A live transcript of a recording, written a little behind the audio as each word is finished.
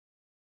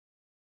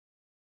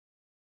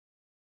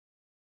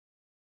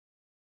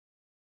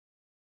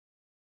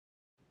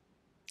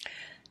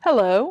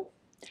Hello,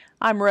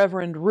 I'm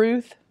Reverend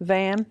Ruth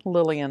Van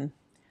Lillian.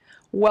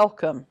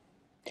 Welcome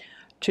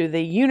to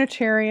the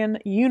Unitarian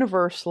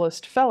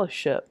Universalist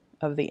Fellowship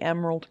of the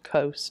Emerald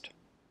Coast.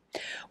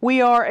 We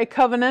are a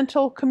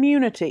covenantal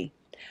community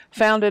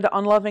founded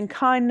on loving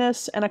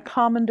kindness and a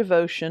common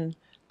devotion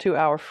to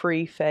our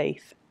free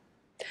faith.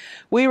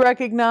 We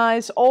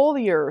recognize all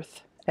the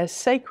earth as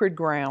sacred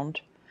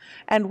ground,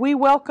 and we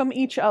welcome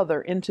each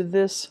other into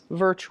this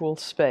virtual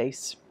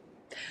space.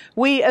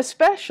 We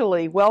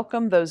especially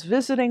welcome those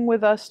visiting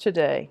with us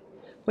today.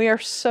 We are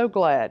so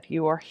glad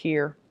you are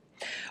here.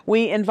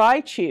 We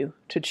invite you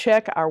to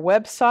check our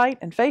website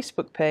and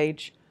Facebook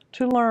page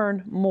to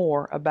learn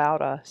more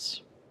about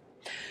us.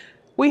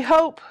 We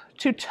hope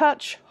to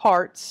touch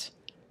hearts,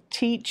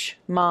 teach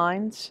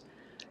minds,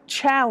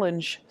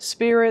 challenge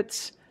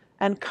spirits,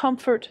 and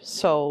comfort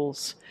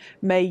souls.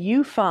 May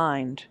you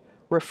find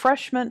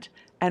refreshment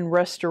and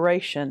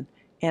restoration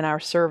in our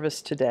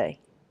service today.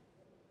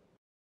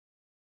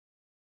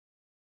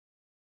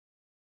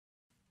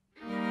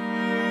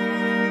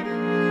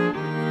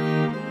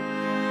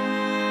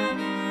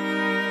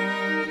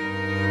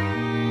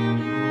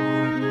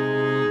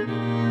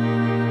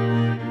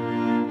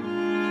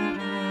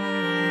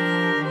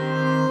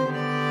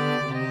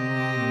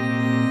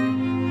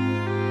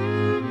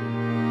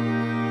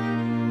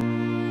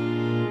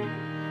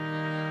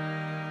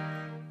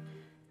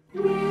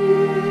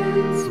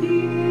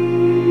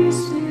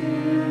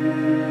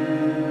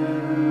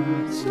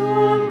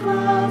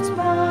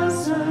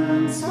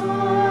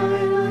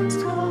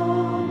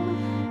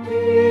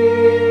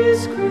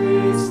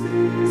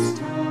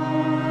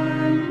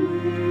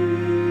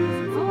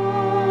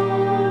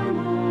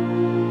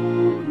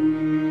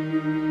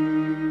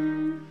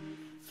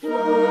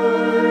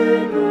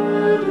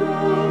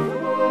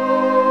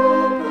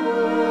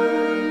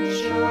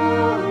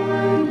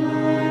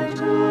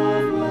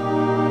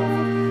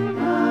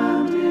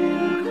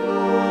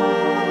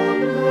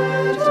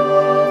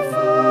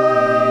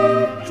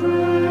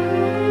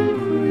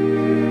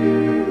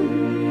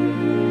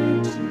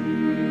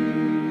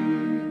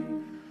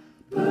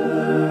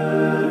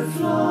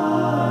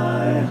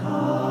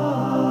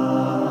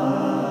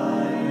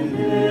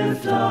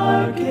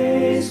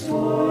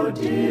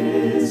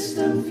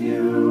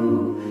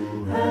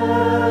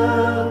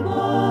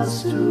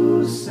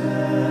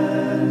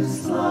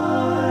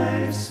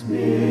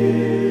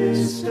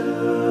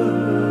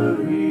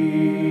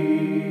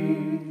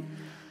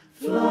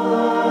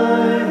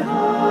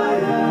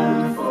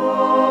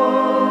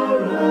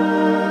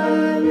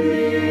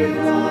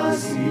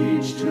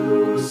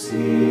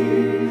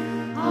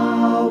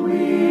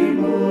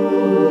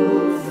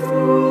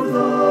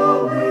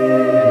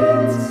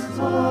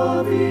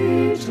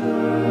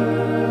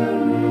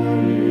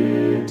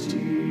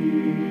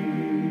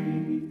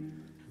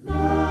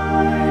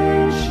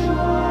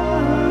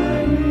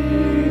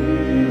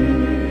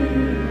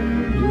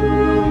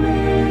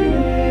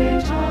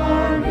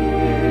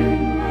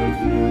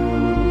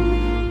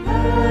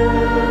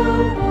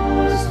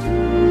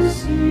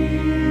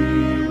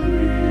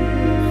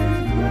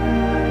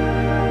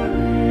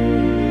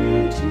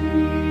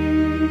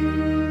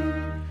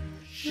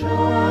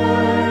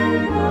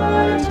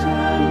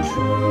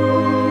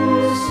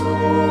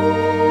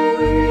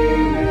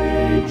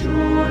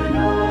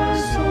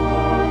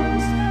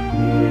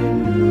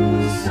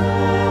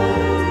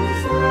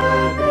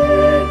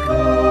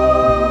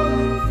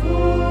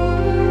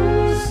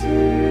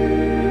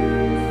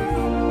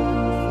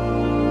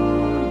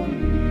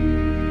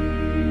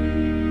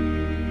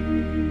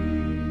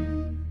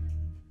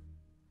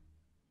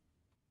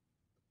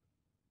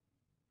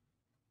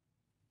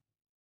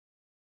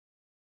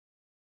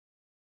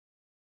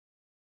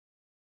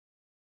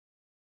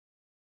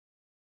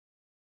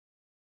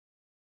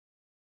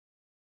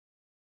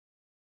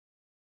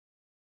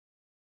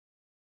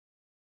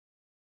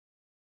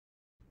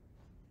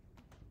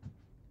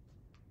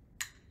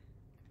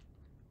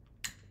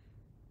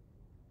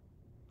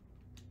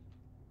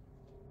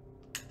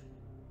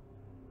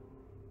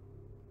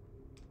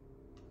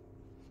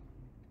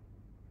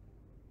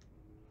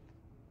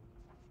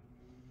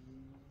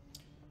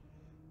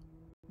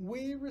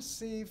 We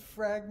receive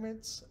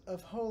Fragments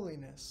of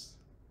Holiness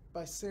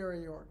by Sarah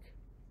York.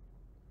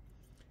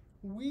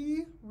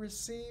 We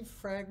receive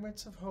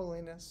fragments of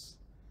holiness,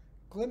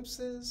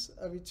 glimpses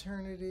of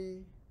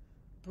eternity,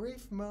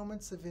 brief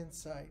moments of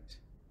insight.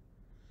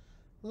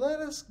 Let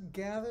us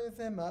gather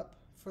them up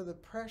for the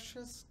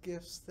precious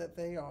gifts that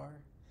they are,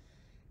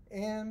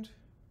 and,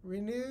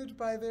 renewed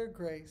by their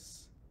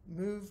grace,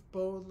 move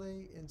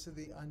boldly into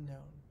the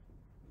unknown.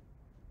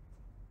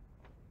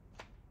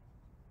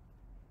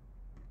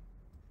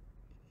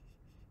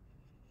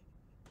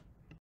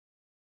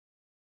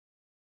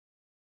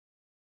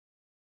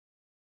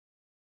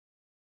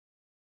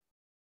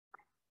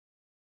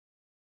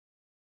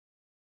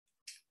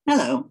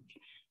 Hello,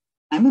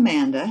 I'm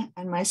Amanda,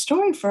 and my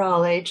story for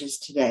all ages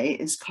today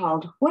is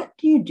called What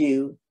Do You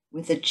Do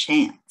with a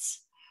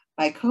Chance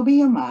by Kobe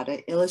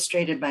Yamada,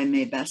 illustrated by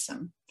Mae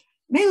Bessem,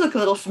 may look a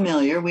little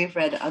familiar. We've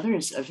read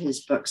others of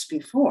his books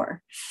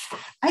before.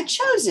 I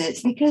chose it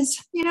because,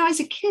 as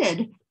a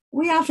kid,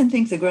 we often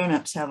think the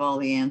grown-ups have all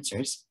the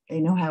answers. They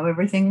know how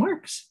everything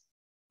works.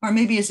 Or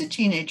maybe as a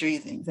teenager, you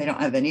think they don't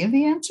have any of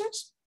the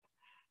answers.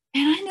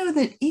 And I know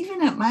that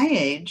even at my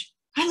age,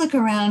 I look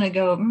around and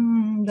go,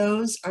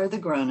 those are the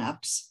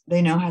grown-ups.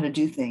 They know how to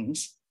do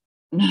things,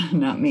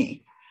 not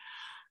me.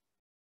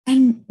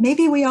 And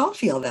maybe we all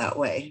feel that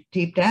way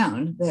deep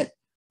down, that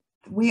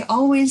we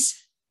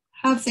always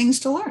have things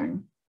to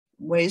learn,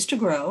 ways to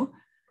grow,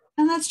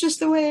 and that's just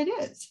the way it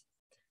is.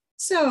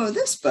 So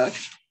this book,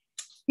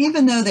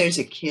 even though there's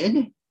a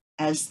kid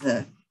as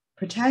the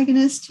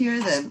protagonist here,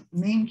 the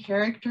main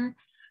character,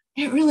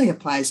 it really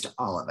applies to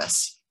all of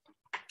us.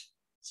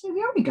 So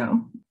there we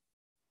go.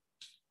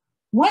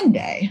 One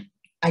day,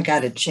 I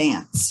got a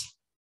chance.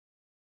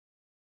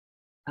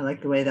 I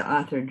like the way the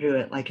author drew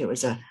it, like it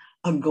was a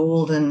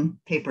golden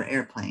paper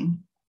airplane.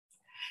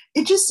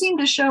 It just seemed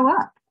to show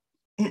up.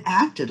 It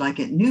acted like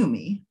it knew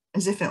me,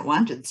 as if it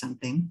wanted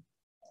something.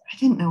 I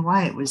didn't know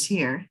why it was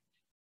here.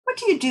 What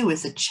do you do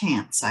with a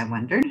chance, I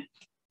wondered.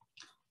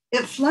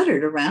 It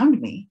fluttered around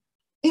me.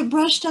 It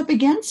brushed up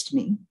against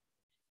me.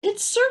 It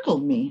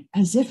circled me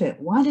as if it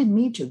wanted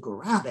me to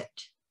grab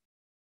it.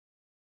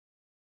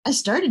 I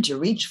started to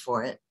reach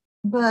for it,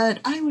 but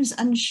I was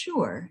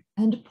unsure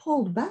and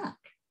pulled back.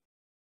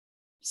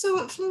 So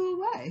it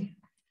flew away.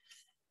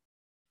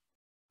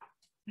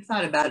 I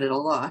thought about it a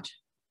lot.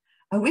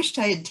 I wished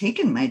I had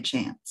taken my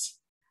chance.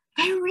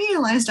 I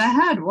realized I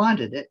had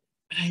wanted it,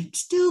 but I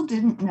still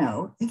didn't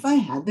know if I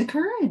had the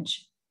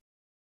courage.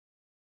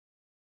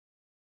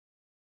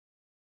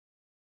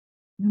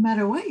 No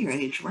matter what your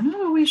age, we're not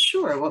always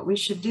sure what we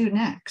should do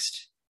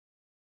next.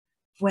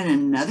 When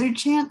another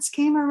chance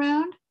came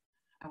around,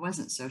 I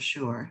wasn't so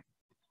sure,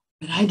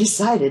 but I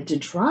decided to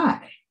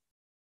try.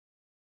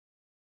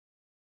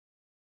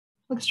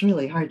 Looks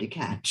really hard to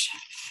catch.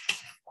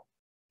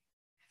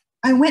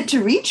 I went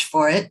to reach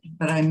for it,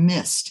 but I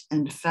missed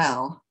and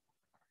fell.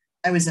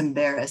 I was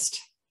embarrassed.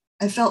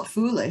 I felt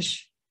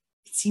foolish.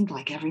 It seemed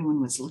like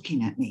everyone was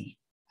looking at me.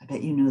 I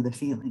bet you know the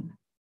feeling.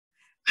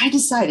 I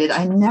decided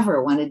I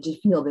never wanted to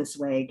feel this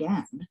way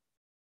again.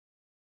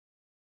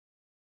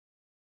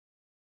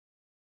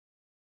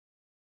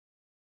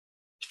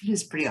 It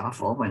is pretty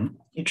awful when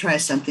you try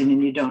something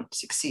and you don't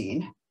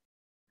succeed.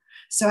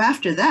 So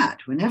after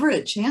that, whenever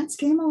a chance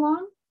came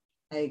along,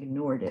 I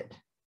ignored it.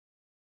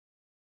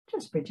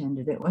 Just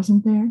pretended it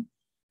wasn't there.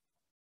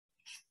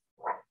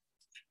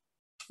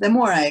 The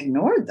more I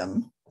ignored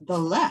them, the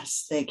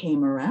less they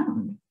came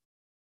around.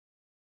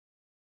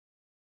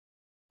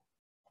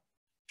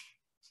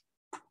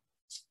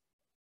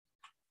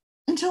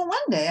 Until one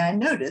day I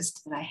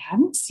noticed that I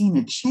hadn't seen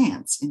a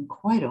chance in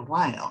quite a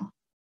while.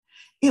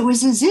 It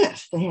was as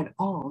if they had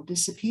all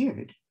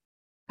disappeared.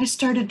 I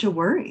started to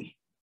worry.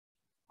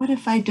 What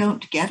if I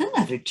don't get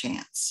another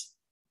chance?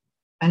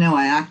 I know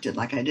I acted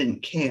like I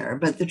didn't care,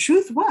 but the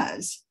truth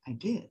was I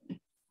did.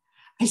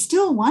 I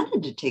still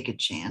wanted to take a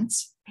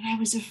chance, but I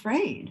was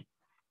afraid,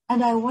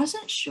 and I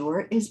wasn't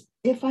sure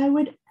if I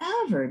would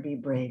ever be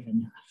brave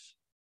enough.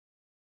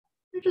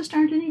 There just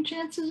aren't any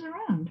chances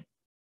around.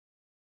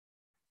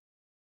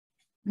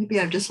 Maybe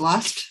I've just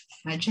lost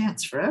my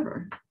chance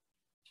forever.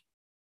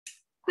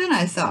 Then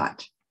I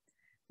thought,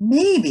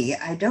 maybe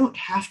I don't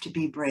have to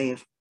be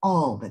brave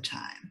all the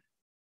time.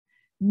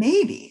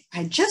 Maybe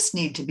I just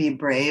need to be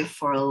brave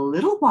for a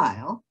little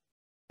while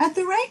at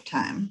the right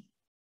time.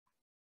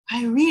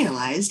 I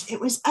realized it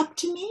was up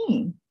to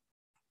me.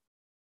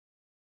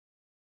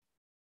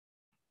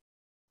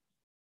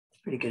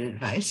 It's pretty good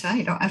advice, huh?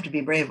 You don't have to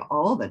be brave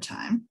all the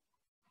time,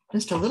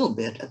 just a little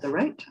bit at the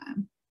right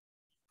time.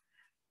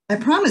 I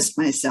promised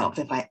myself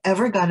if I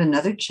ever got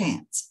another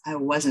chance, I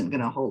wasn't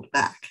going to hold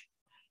back.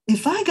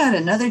 If I got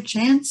another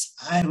chance,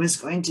 I was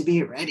going to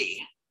be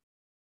ready.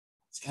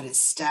 He's got his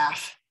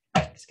staff.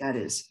 He's got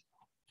his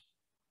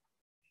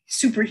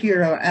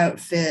superhero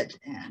outfit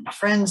and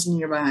friends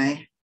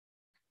nearby.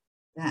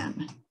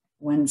 Then,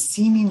 one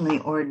seemingly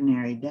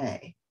ordinary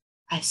day,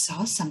 I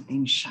saw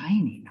something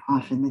shining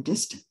off in the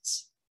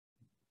distance.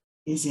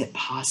 Is it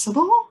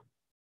possible?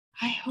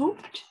 I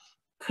hoped.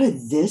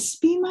 Could this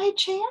be my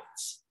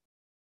chance?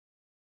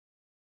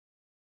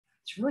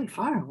 It's really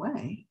far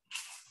away.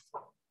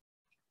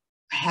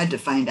 I had to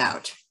find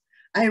out.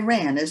 I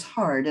ran as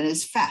hard and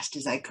as fast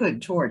as I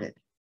could toward it.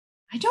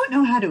 I don't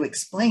know how to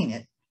explain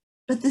it,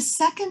 but the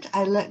second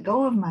I let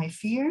go of my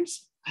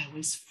fears, I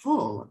was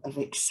full of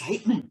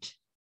excitement.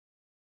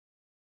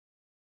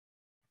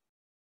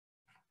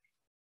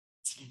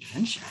 It's an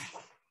adventure.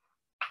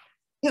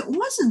 It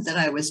wasn't that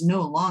I was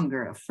no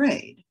longer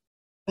afraid,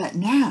 but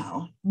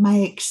now my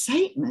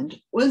excitement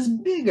was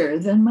bigger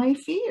than my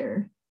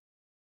fear.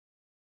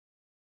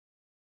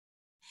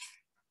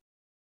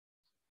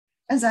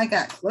 As I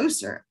got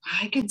closer,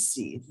 I could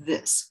see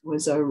this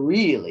was a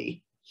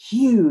really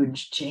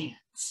huge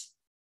chance.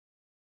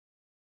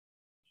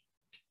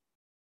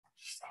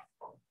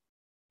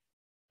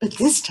 But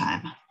this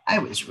time, I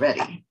was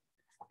ready.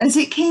 As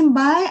it came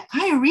by,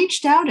 I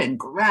reached out and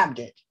grabbed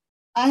it.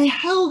 I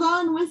held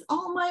on with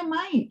all my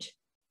might.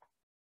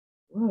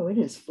 Whoa, it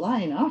is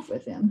flying off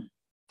with him.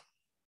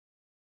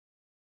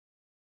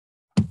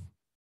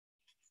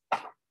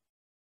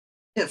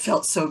 It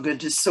felt so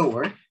good to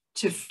soar,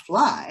 to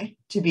fly,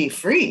 to be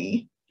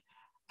free.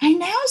 I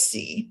now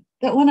see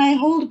that when I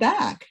hold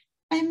back,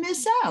 I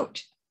miss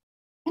out.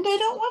 And I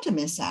don't want to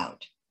miss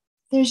out.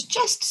 There's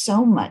just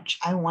so much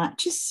I want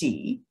to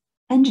see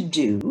and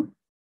do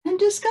and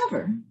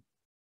discover.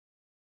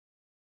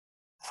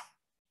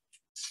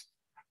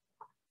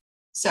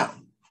 So,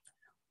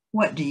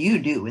 what do you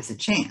do with a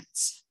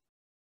chance?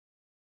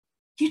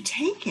 You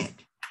take it,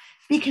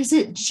 because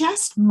it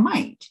just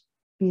might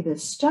be the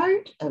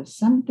start of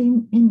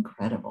something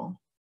incredible.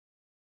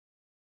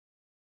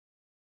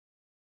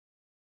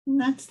 And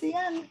that's the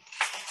end.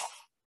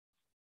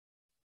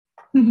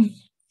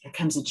 Here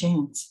comes a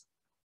chance.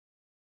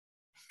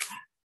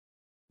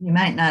 You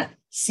might not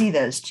see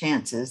those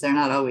chances. They're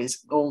not always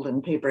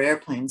golden paper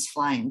airplanes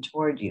flying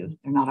toward you.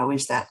 They're not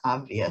always that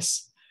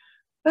obvious.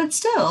 But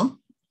still,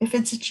 if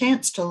it's a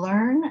chance to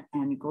learn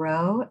and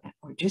grow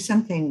or do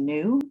something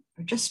new,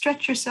 or just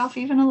stretch yourself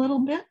even a little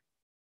bit,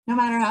 no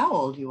matter how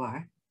old you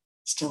are,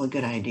 still a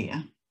good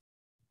idea.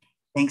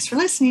 Thanks for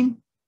listening.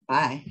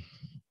 Bye.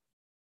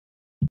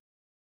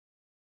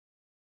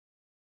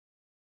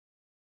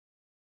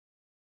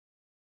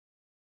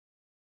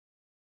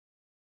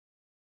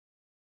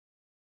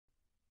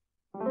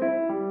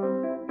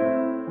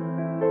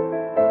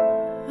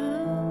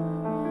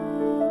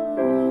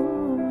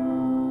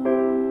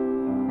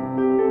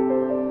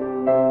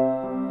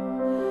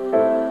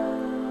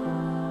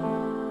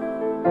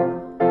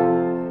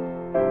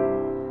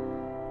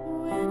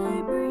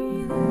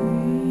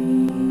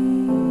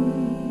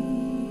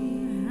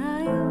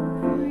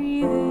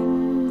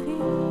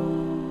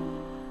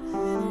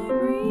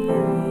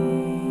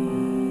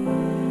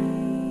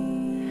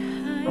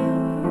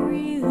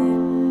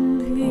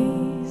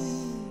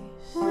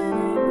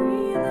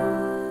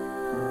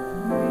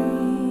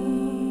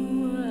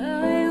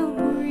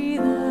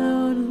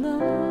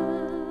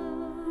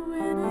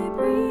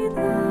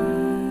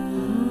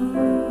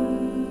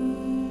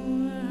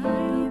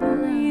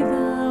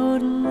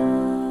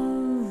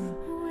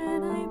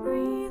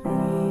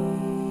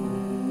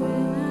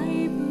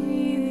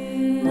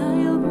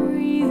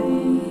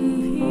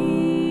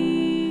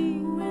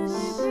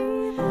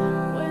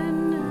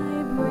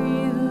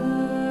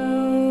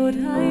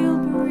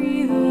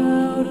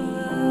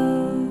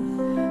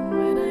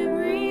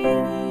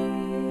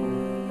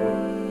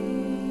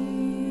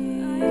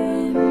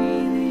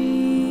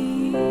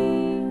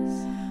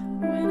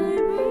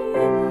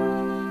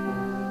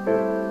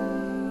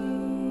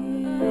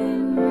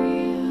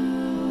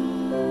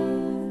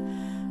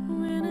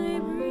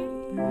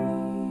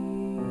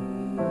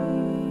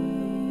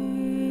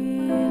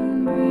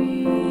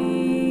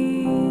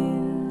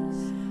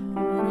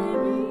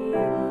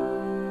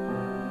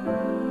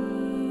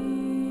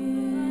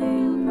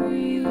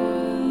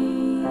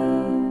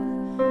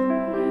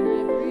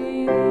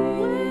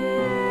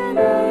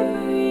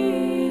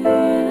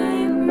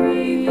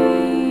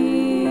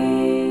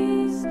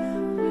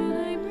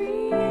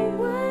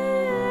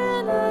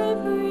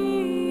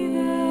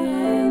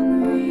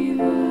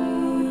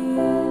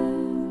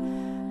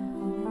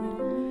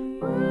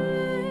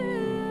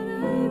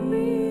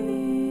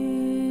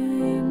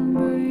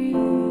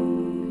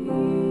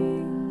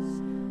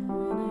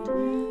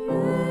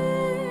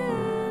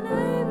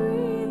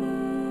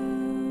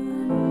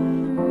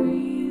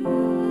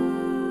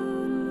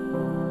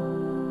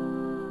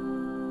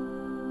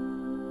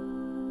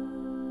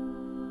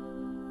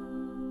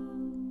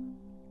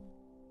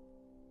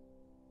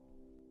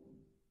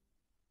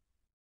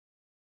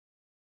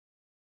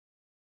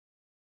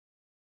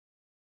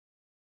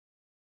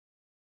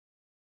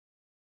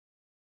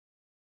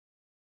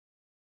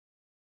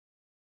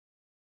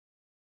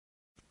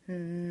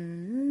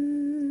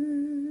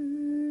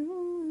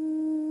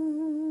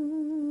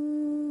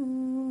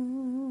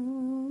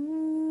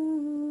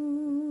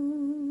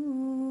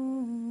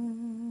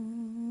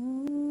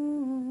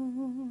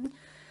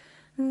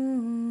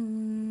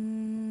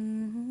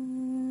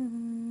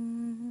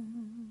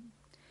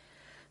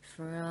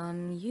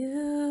 From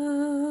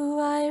you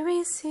I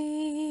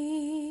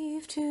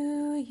receive,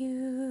 to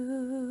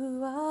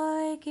you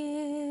I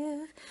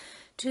give.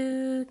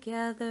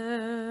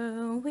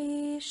 Together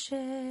we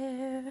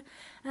share,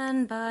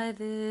 and by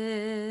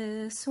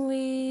this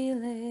we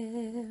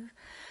live.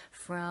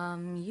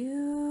 From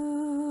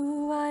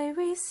you I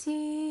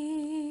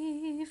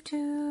receive,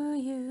 to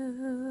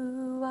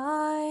you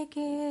I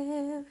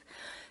give.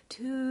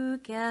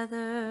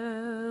 Together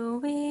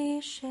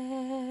we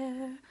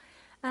share,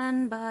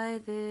 and by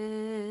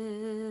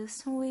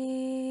this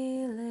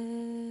we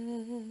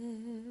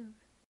live.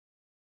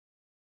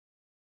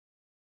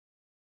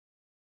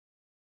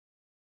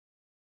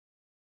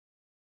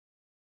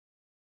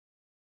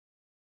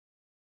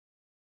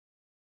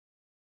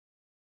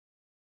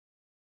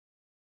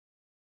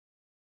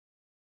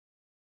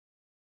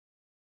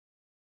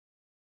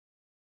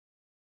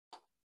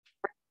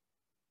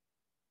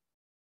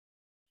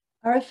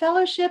 Our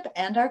fellowship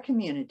and our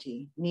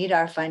community need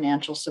our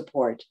financial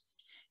support.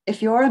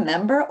 If you're a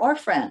member or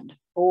friend,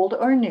 old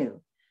or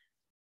new,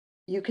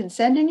 you can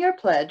send in your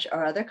pledge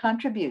or other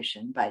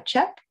contribution by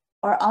check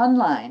or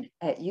online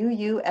at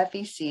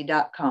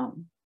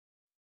uufec.com.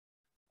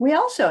 We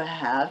also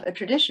have a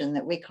tradition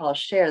that we call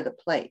Share the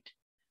Plate.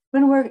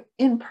 When we're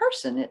in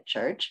person at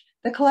church,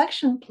 the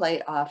collection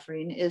plate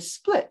offering is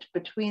split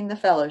between the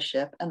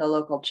fellowship and a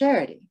local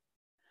charity.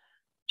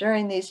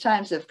 During these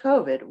times of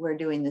COVID, we're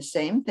doing the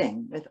same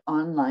thing with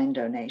online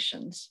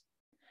donations.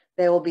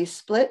 They will be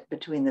split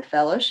between the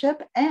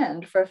fellowship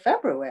and, for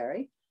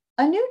February,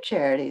 a new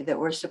charity that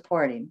we're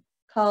supporting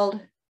called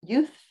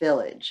Youth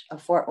Village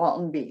of Fort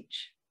Walton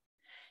Beach.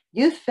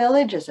 Youth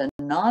Village is a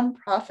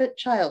nonprofit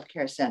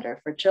childcare center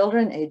for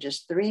children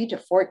ages 3 to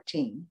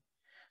 14.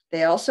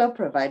 They also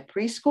provide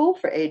preschool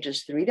for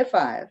ages 3 to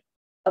 5,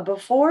 a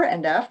before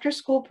and after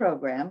school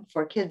program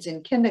for kids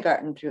in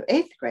kindergarten through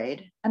 8th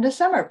grade, and a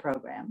summer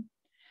program.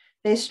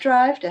 They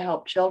strive to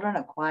help children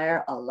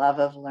acquire a love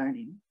of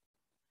learning.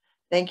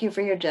 Thank you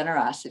for your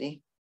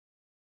generosity.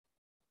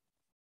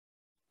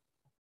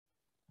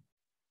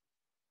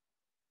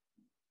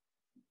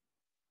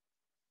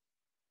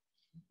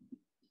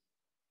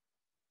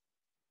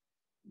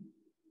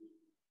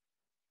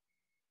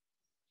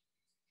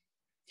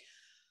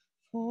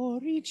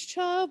 For each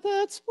child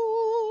that's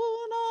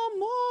born, a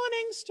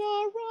morning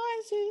star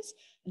rises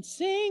and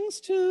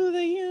sings to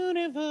the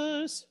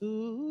universe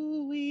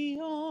who we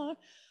are.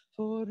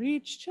 For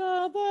each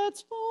child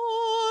that's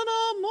born,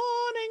 a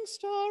morning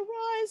star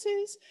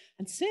rises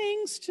and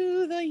sings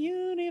to the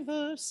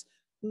universe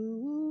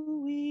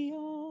who we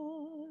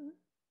are.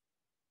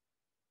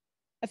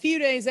 A few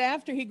days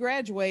after he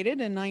graduated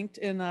in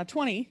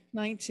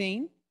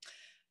 2019,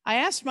 I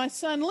asked my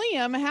son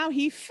Liam how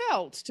he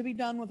felt to be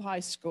done with high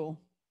school.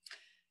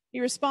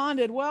 He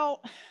responded,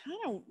 "Well, I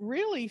don't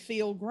really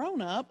feel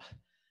grown up.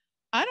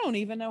 I don't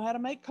even know how to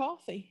make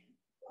coffee."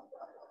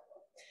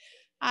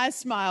 I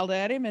smiled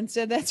at him and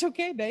said, "That's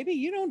okay, baby.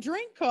 You don't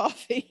drink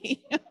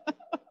coffee."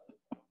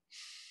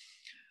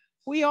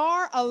 We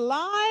are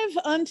alive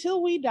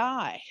until we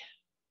die.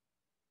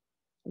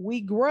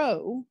 We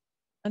grow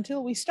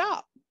until we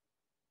stop.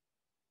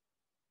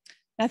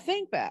 Now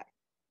think back.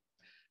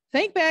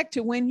 Think back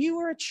to when you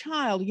were a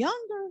child,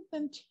 younger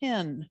than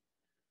 10.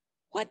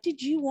 What did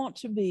you want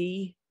to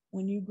be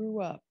when you grew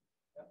up?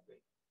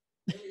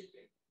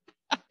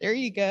 There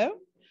you go.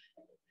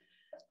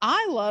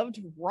 I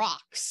loved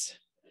rocks.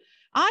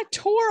 I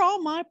tore all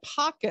my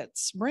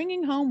pockets,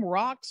 bringing home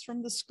rocks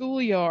from the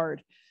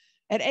schoolyard.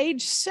 At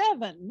age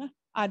 7,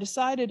 I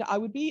decided I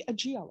would be a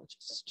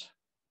geologist.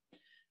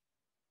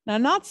 Now,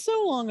 not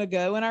so long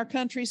ago in our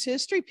country's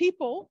history,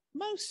 people,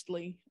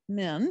 mostly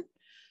men,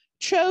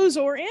 chose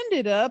or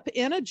ended up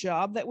in a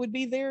job that would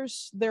be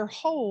theirs their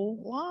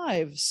whole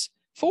lives,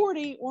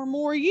 40 or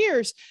more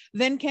years.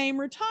 Then came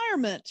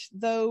retirement,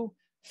 though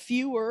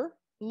fewer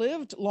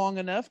lived long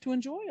enough to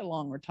enjoy a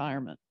long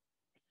retirement.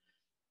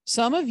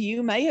 Some of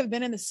you may have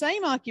been in the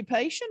same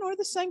occupation or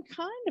the same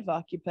kind of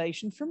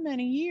occupation for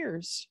many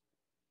years.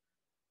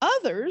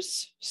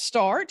 Others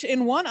start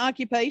in one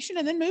occupation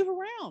and then move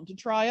around to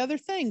try other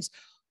things,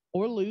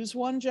 or lose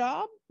one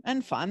job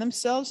and find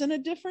themselves in a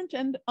different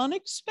and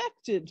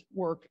unexpected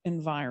work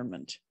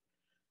environment.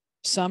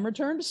 Some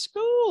return to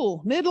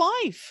school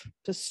midlife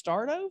to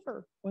start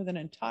over with an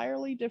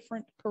entirely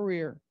different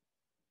career.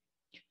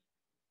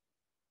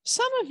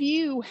 Some of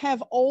you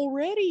have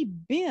already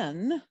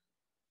been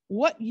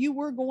what you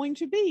were going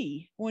to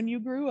be when you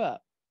grew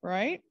up,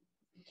 right?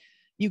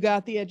 You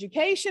got the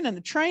education and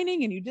the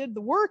training and you did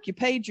the work, you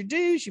paid your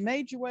dues, you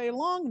made your way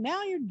along,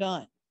 now you're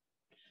done.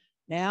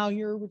 Now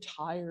you're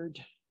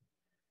retired.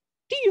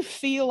 Do you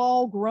feel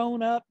all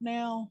grown up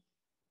now?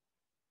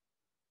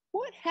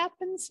 What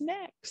happens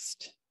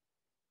next?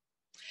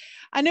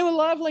 I knew a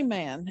lovely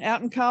man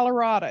out in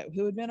Colorado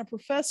who had been a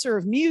professor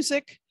of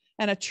music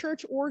and a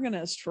church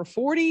organist for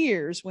 40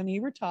 years when he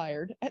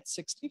retired at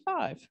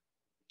 65.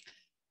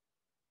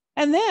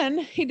 And then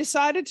he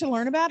decided to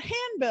learn about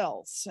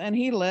handbells, and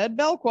he led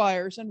bell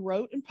choirs and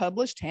wrote and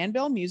published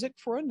handbell music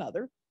for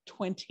another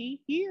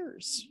 20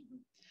 years.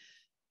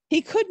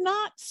 He could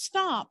not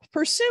stop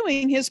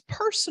pursuing his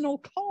personal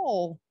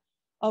call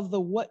of the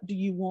what do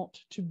you want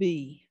to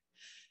be.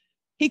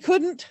 He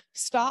couldn't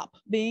stop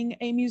being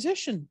a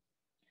musician.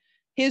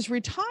 His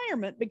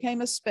retirement became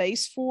a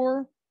space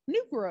for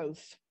new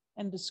growth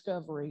and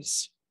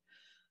discoveries.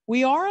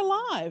 We are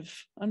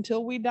alive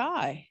until we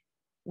die.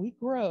 We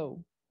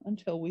grow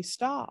until we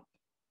stop.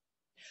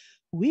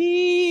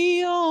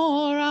 We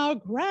are our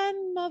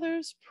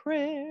grandmother's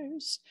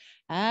prayers,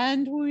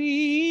 and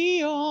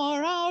we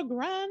are our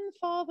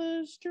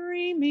grandfather's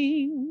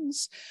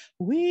dreamings.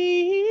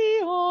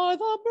 We are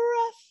the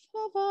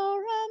breath of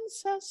our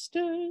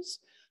ancestors.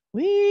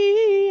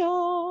 We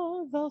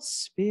are the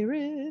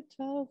Spirit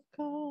of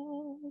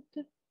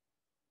God.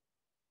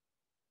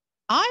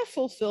 I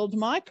fulfilled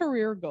my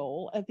career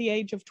goal at the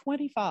age of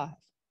 25.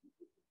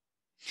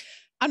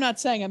 I'm not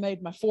saying I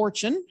made my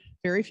fortune.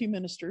 Very few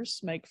ministers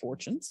make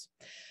fortunes.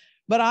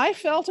 But I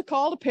felt a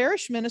call to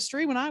parish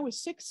ministry when I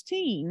was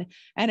 16.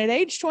 And at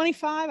age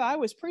 25, I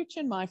was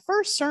preaching my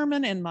first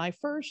sermon in my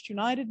first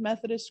United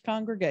Methodist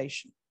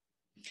congregation.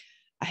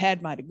 I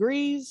had my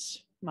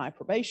degrees, my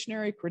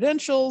probationary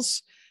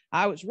credentials.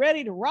 I was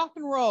ready to rock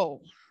and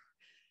roll.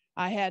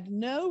 I had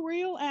no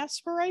real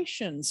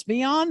aspirations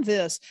beyond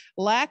this,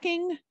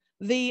 lacking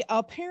the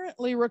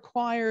apparently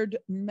required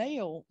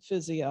male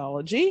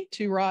physiology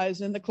to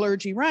rise in the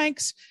clergy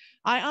ranks.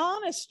 I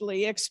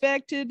honestly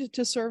expected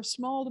to serve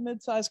small to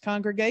mid-sized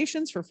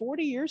congregations for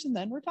 40 years and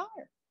then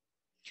retire.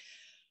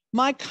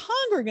 My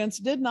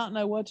congregants did not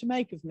know what to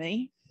make of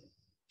me.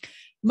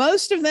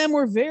 Most of them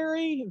were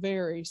very,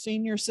 very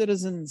senior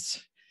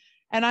citizens,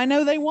 and I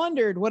know they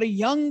wondered what a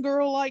young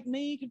girl like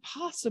me could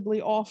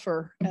possibly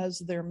offer as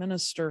their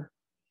minister.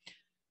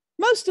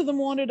 Most of them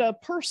wanted a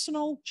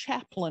personal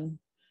chaplain,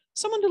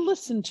 someone to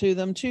listen to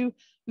them, to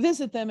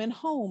visit them in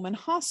home and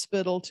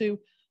hospital, to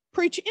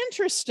preach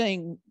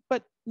interesting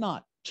but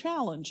not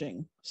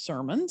challenging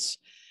sermons,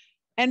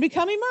 and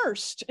become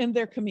immersed in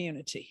their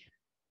community.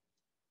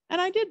 And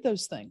I did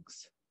those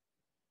things.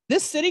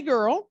 This city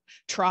girl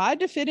tried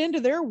to fit into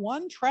their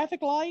one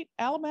traffic light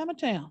Alabama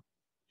town.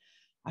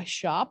 I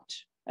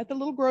shopped at the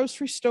little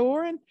grocery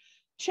store and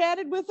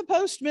chatted with the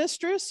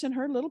postmistress in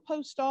her little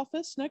post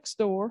office next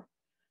door.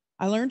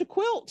 I learned to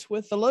quilt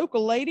with the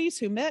local ladies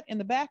who met in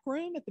the back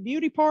room at the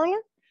beauty parlor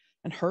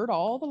and heard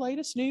all the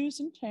latest news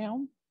in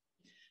town.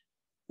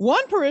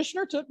 One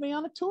parishioner took me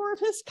on a tour of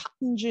his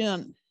cotton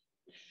gin,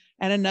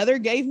 and another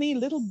gave me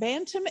little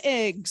bantam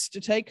eggs to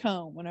take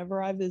home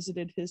whenever I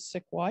visited his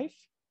sick wife.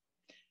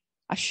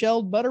 I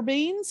shelled butter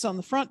beans on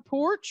the front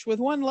porch with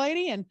one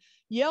lady and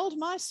yelled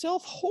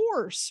myself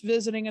hoarse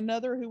visiting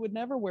another who would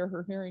never wear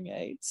her hearing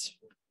aids.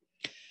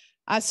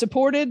 I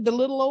supported the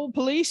little old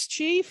police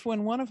chief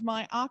when one of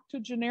my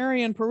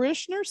octogenarian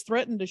parishioners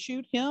threatened to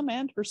shoot him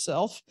and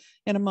herself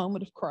in a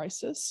moment of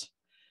crisis.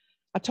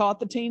 I taught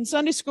the teen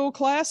Sunday school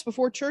class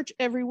before church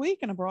every week,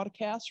 and I brought a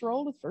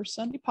casserole to the first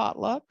Sunday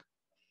potluck.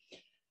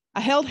 I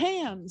held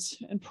hands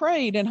and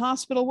prayed in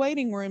hospital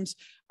waiting rooms.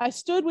 I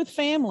stood with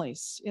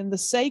families in the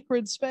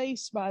sacred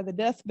space by the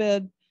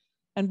deathbed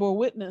and bore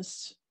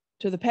witness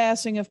to the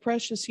passing of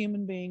precious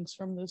human beings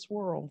from this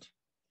world.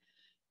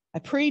 I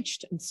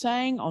preached and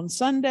sang on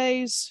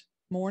Sundays,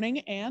 morning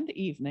and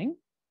evening.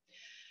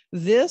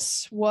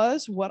 This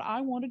was what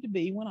I wanted to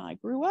be when I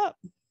grew up.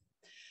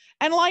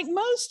 And like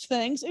most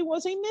things, it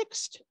was a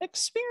mixed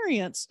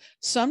experience,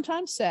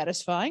 sometimes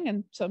satisfying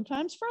and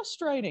sometimes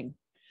frustrating.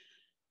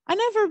 I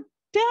never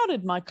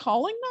doubted my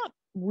calling, not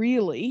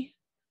really,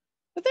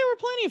 but there were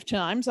plenty of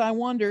times I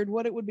wondered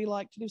what it would be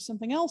like to do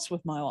something else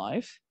with my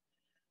life.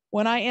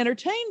 When I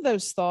entertained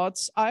those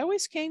thoughts, I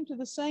always came to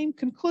the same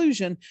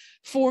conclusion.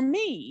 For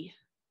me,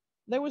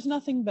 there was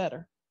nothing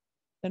better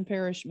than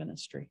parish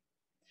ministry.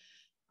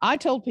 I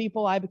told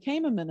people I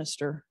became a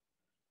minister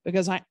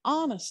because I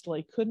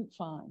honestly couldn't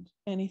find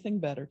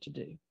anything better to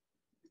do.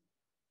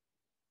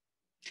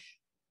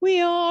 We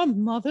are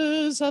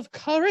mothers of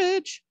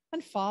courage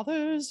and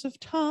fathers of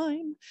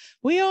time.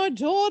 We are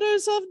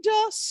daughters of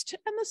dust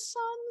and the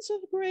sons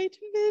of great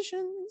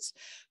visions.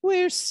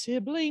 We're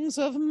siblings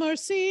of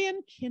mercy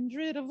and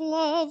kindred of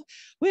love.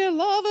 We're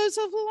lovers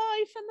of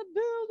life and the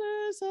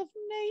builders of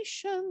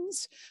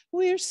nations.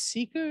 We're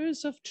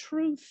seekers of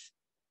truth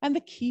and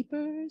the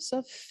keepers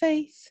of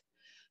faith.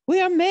 We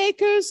are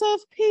makers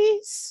of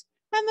peace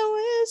and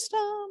the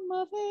wisdom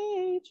of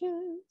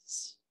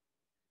ages.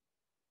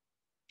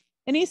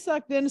 In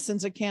Isak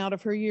Denison's account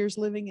of her years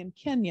living in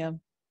Kenya,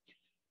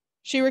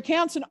 she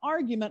recounts an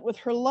argument with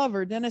her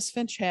lover, Dennis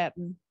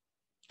Finch-Hatton.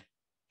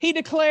 He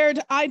declared,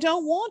 "I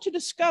don't want to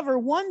discover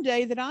one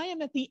day that I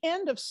am at the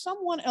end of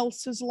someone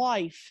else's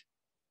life.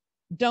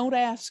 Don't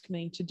ask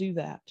me to do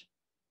that."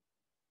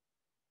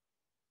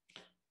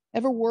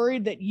 Ever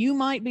worried that you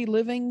might be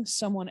living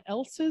someone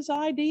else's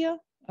idea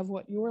of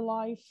what your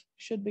life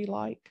should be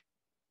like?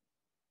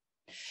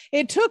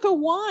 It took a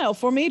while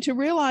for me to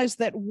realize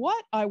that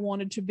what I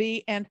wanted to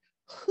be and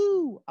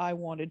who I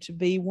wanted to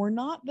be were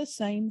not the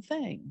same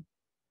thing.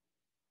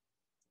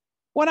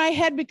 What I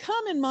had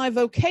become in my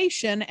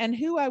vocation and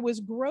who I was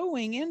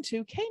growing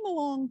into came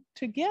along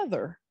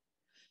together.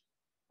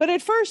 But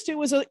at first, it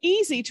was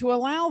easy to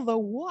allow the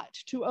what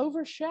to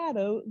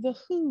overshadow the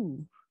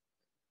who.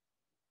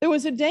 There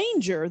was a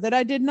danger that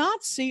I did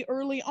not see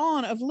early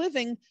on of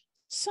living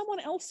someone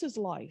else's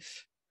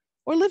life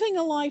or living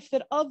a life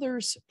that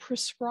others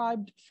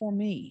prescribed for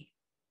me.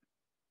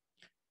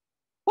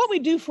 What we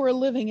do for a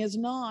living is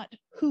not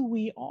who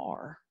we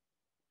are.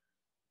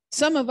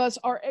 Some of us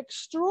are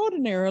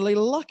extraordinarily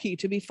lucky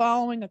to be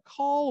following a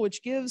call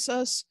which gives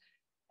us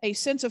a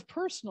sense of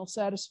personal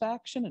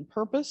satisfaction and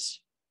purpose.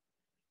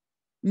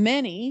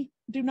 Many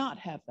do not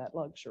have that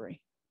luxury.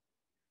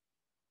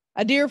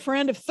 A dear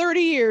friend of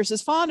 30 years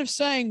is fond of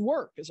saying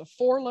work is a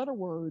four-letter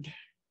word.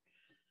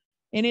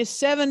 In his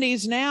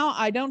 70s now,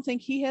 I don't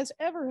think he has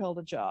ever held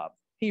a job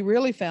he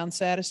really found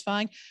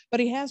satisfying, but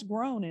he has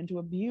grown into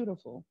a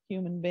beautiful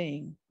human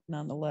being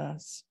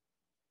nonetheless.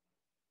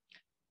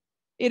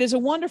 It is a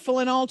wonderful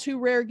and all too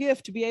rare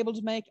gift to be able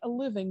to make a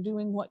living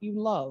doing what you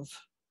love.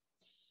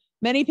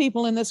 Many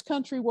people in this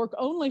country work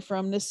only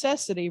from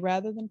necessity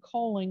rather than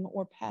calling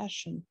or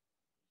passion.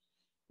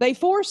 They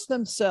force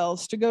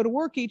themselves to go to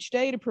work each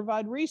day to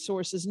provide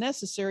resources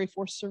necessary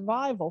for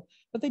survival,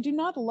 but they do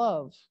not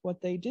love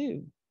what they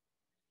do.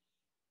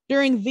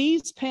 During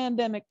these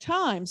pandemic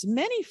times,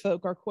 many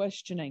folk are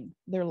questioning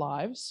their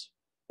lives,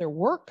 their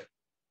work,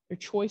 their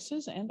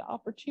choices, and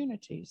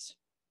opportunities.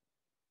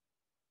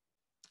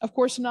 Of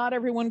course, not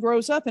everyone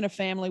grows up in a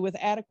family with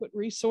adequate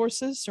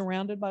resources,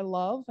 surrounded by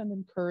love and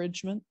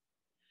encouragement.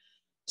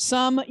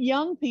 Some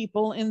young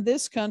people in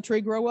this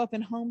country grow up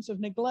in homes of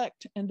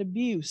neglect and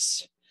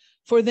abuse.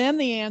 For them,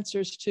 the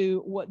answers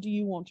to what do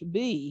you want to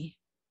be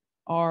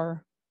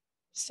are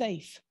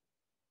safe,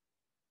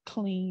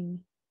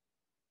 clean,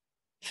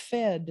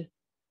 fed,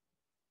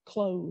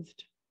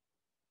 clothed.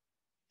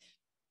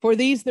 For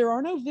these, there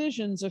are no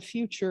visions of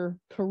future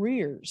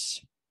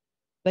careers.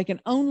 They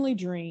can only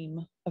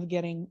dream of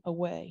getting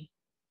away.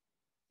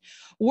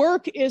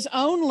 Work is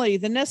only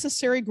the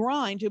necessary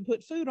grind to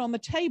put food on the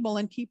table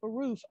and keep a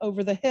roof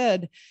over the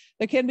head.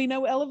 There can be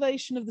no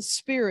elevation of the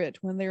spirit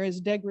when there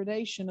is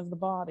degradation of the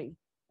body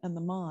and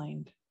the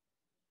mind.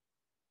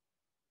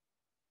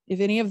 If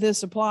any of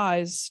this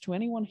applies to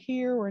anyone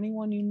here or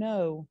anyone you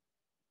know,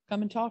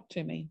 come and talk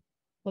to me.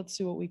 Let's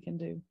see what we can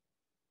do.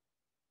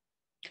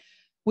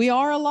 We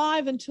are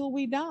alive until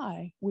we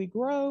die. We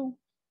grow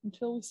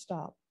until we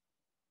stop.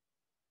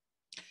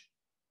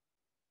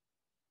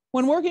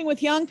 When working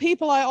with young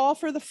people, I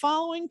offer the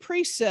following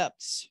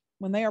precepts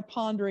when they are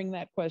pondering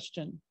that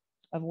question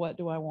of what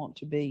do I want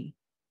to be.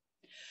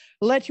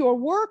 Let your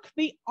work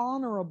be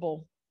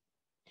honorable.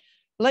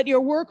 Let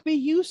your work be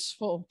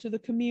useful to the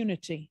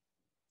community.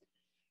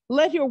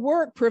 Let your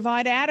work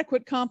provide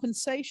adequate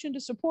compensation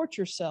to support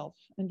yourself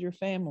and your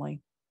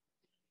family.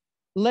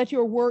 Let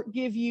your work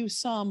give you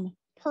some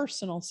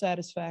personal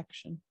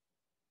satisfaction.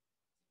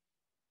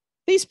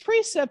 These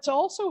precepts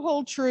also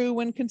hold true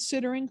when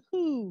considering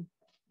who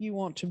you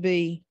want to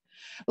be.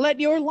 Let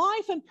your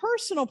life and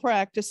personal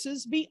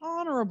practices be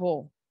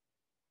honorable.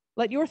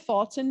 Let your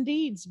thoughts and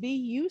deeds be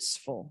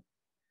useful.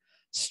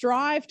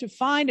 Strive to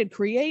find and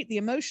create the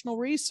emotional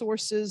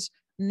resources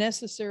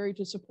necessary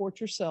to support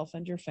yourself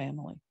and your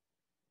family.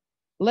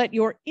 Let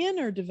your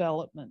inner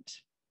development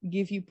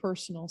give you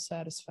personal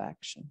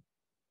satisfaction.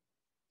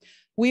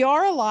 We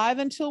are alive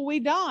until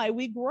we die.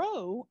 We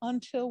grow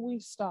until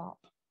we stop.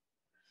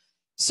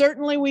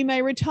 Certainly, we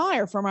may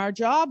retire from our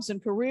jobs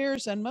and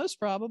careers, and most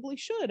probably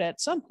should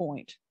at some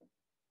point,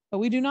 but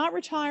we do not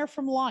retire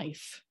from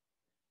life.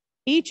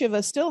 Each of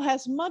us still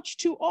has much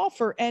to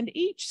offer, and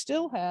each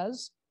still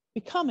has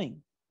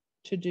becoming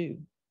to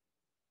do.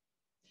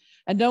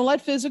 And don't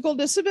let physical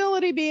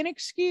disability be an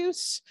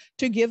excuse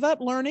to give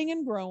up learning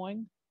and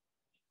growing.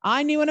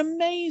 I knew an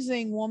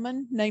amazing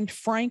woman named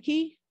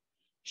Frankie.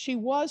 She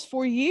was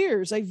for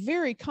years a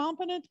very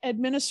competent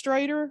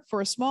administrator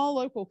for a small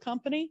local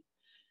company.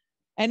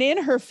 And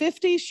in her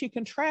 50s, she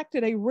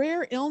contracted a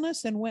rare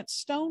illness and went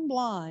stone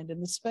blind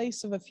in the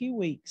space of a few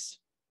weeks.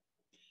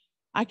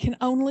 I can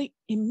only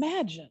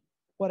imagine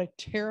what a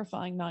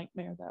terrifying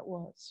nightmare that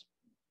was.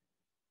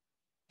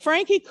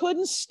 Frankie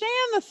couldn't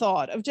stand the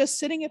thought of just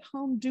sitting at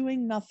home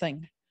doing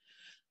nothing.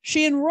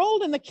 She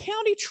enrolled in the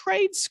county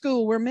trade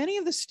school where many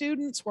of the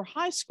students were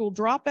high school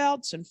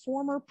dropouts and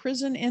former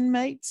prison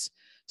inmates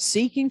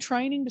seeking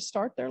training to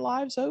start their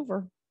lives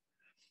over.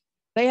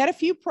 They had a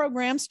few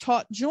programs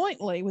taught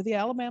jointly with the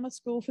Alabama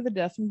School for the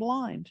Deaf and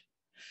Blind.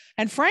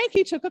 And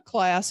Frankie took a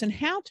class in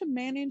how to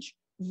manage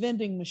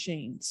vending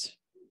machines.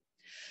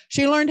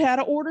 She learned how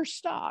to order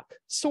stock,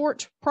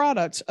 sort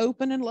products,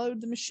 open and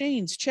load the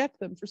machines, check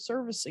them for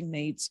servicing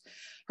needs.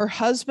 Her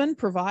husband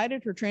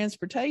provided her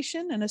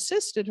transportation and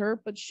assisted her,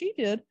 but she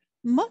did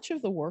much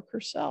of the work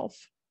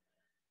herself.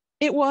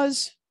 It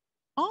was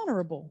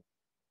honorable,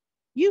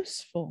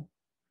 useful,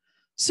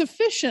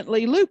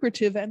 sufficiently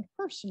lucrative, and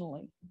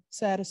personally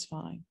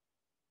satisfying.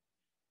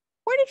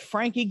 Where did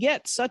Frankie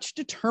get such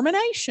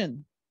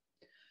determination?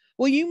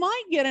 Well, you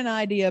might get an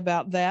idea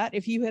about that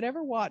if you had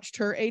ever watched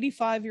her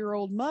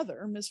 85-year-old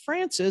mother, Miss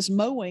Frances,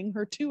 mowing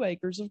her 2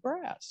 acres of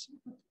grass.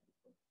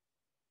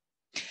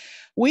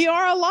 We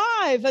are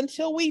alive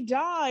until we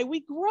die.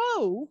 We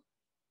grow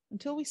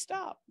until we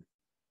stop.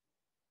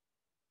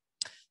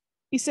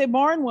 He said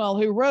Barnwell,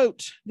 who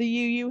wrote the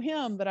UU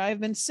hymn that I have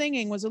been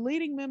singing, was a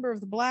leading member of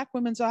the Black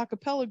women's a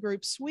cappella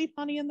group, Sweet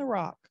Honey in the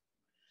Rock.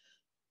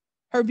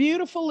 Her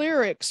beautiful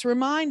lyrics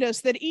remind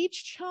us that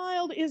each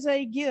child is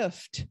a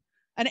gift,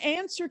 an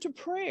answer to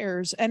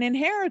prayers, an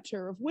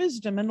inheritor of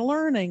wisdom and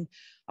learning,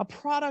 a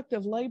product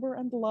of labor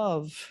and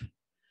love.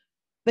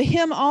 The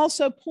hymn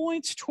also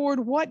points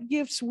toward what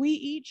gifts we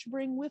each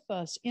bring with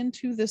us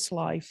into this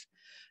life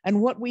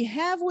and what we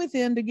have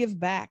within to give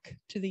back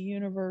to the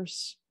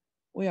universe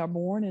we are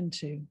born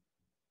into.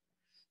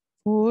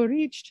 For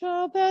each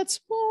child that's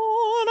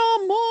born,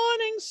 a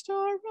morning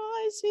star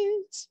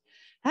rises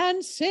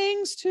and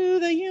sings to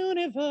the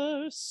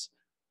universe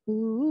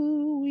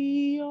who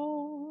we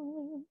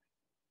are.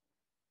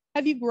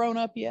 Have you grown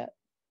up yet?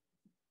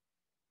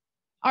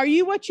 Are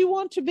you what you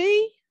want to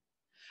be?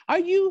 Are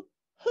you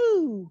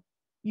who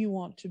you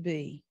want to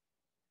be?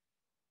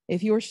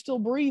 If you're still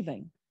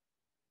breathing,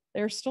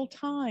 there's still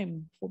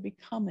time for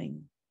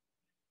becoming.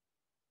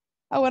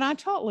 Oh, and I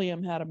taught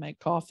Liam how to make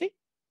coffee.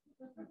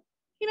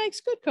 He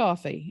makes good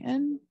coffee,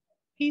 and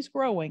he's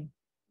growing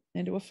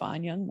into a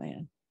fine young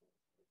man.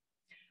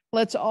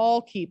 Let's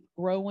all keep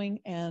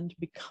growing and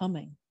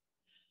becoming.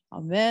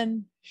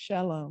 Amen.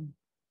 Shalom.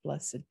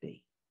 Blessed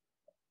be.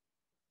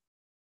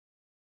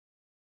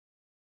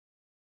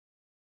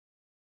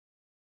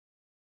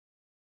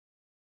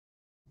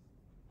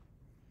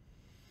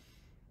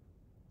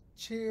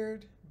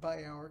 Cheered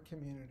by Our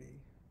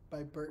Community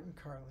by Burton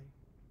Carley.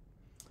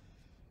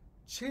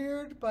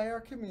 Cheered by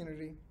our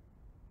community,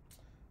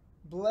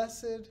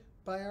 blessed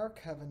by our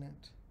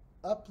covenant,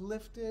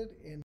 uplifted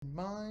in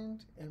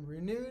mind and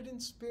renewed in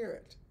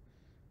spirit,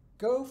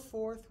 go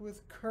forth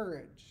with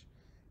courage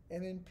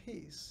and in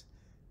peace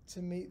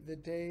to meet the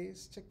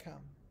days to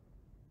come.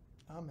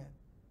 Amen.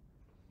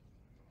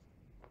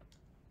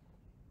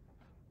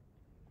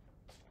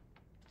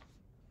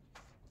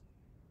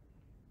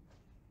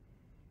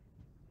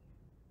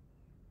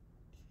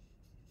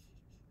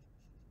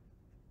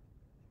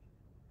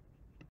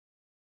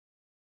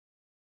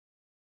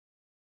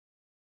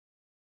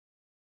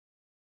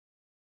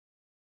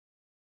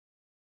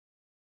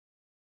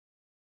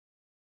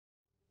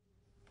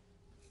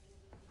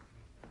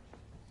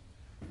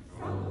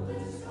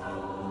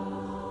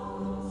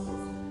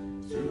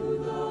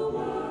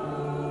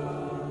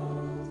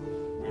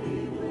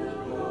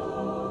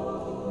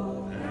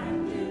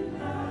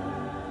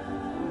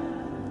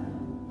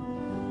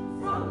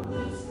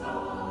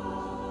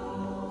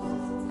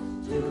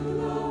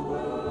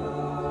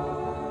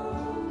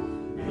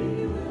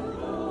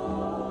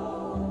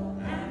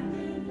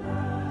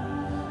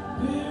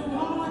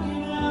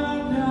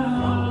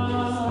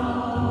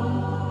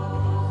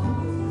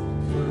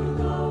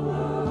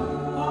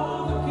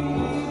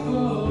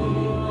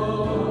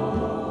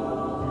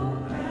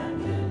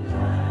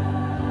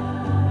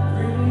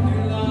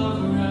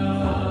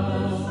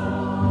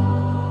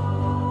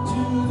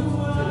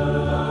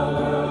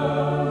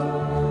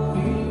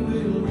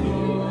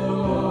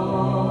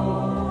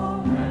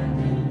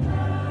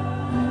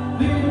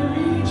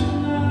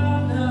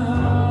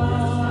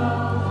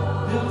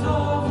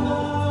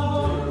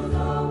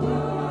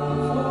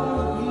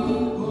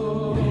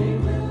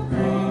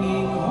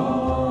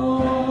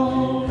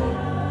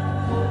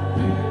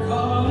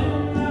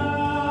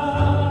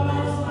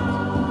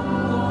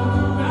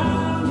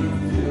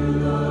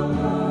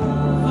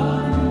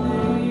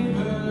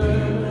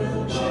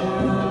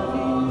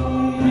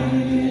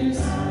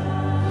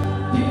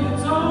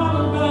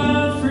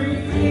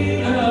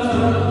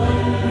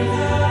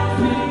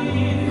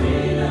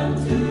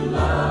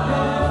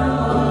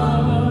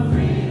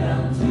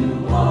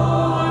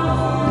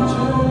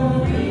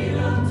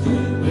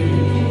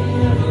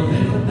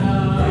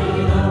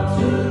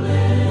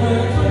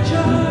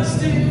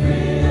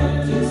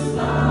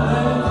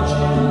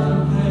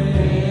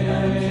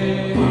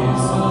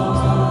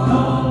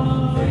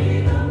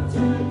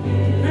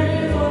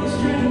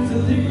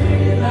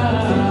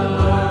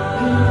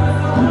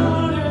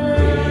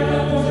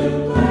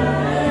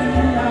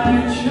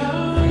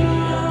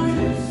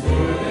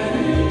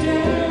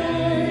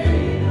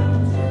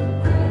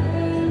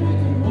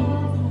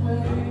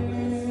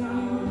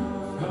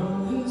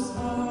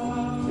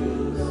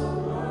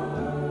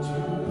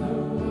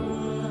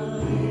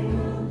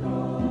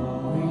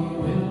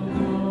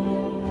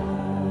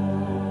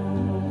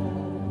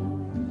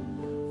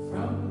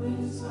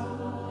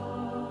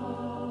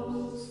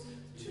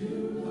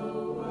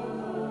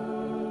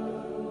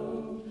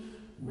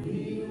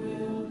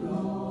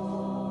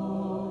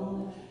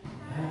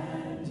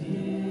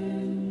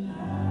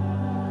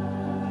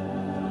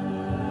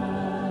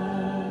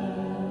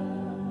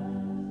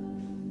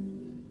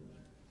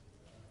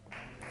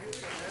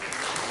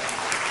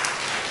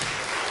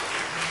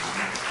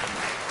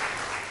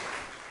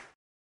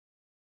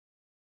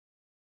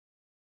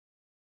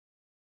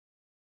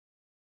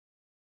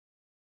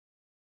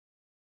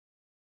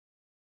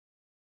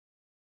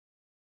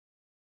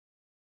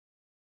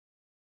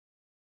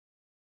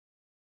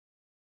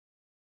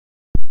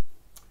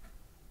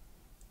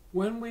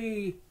 When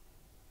we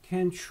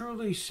can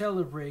truly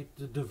celebrate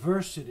the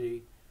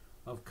diversity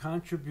of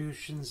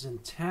contributions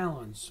and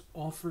talents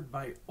offered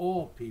by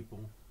all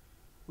people,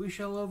 we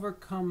shall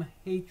overcome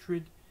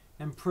hatred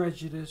and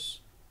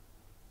prejudice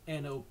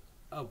and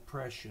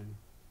oppression.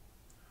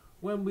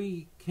 When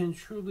we can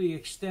truly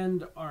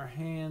extend our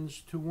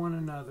hands to one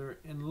another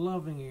in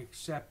loving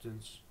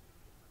acceptance,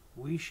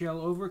 we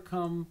shall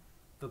overcome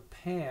the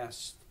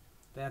past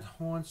that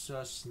haunts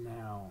us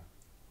now.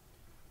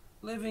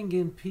 Living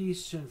in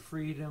peace and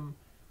freedom,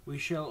 we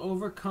shall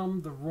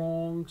overcome the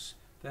wrongs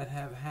that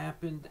have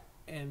happened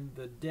and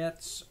the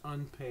debts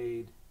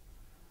unpaid.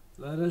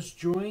 Let us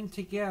join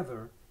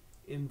together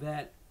in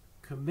that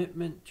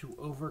commitment to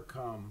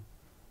overcome.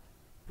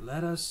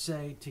 Let us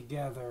say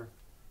together,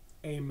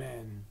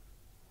 Amen.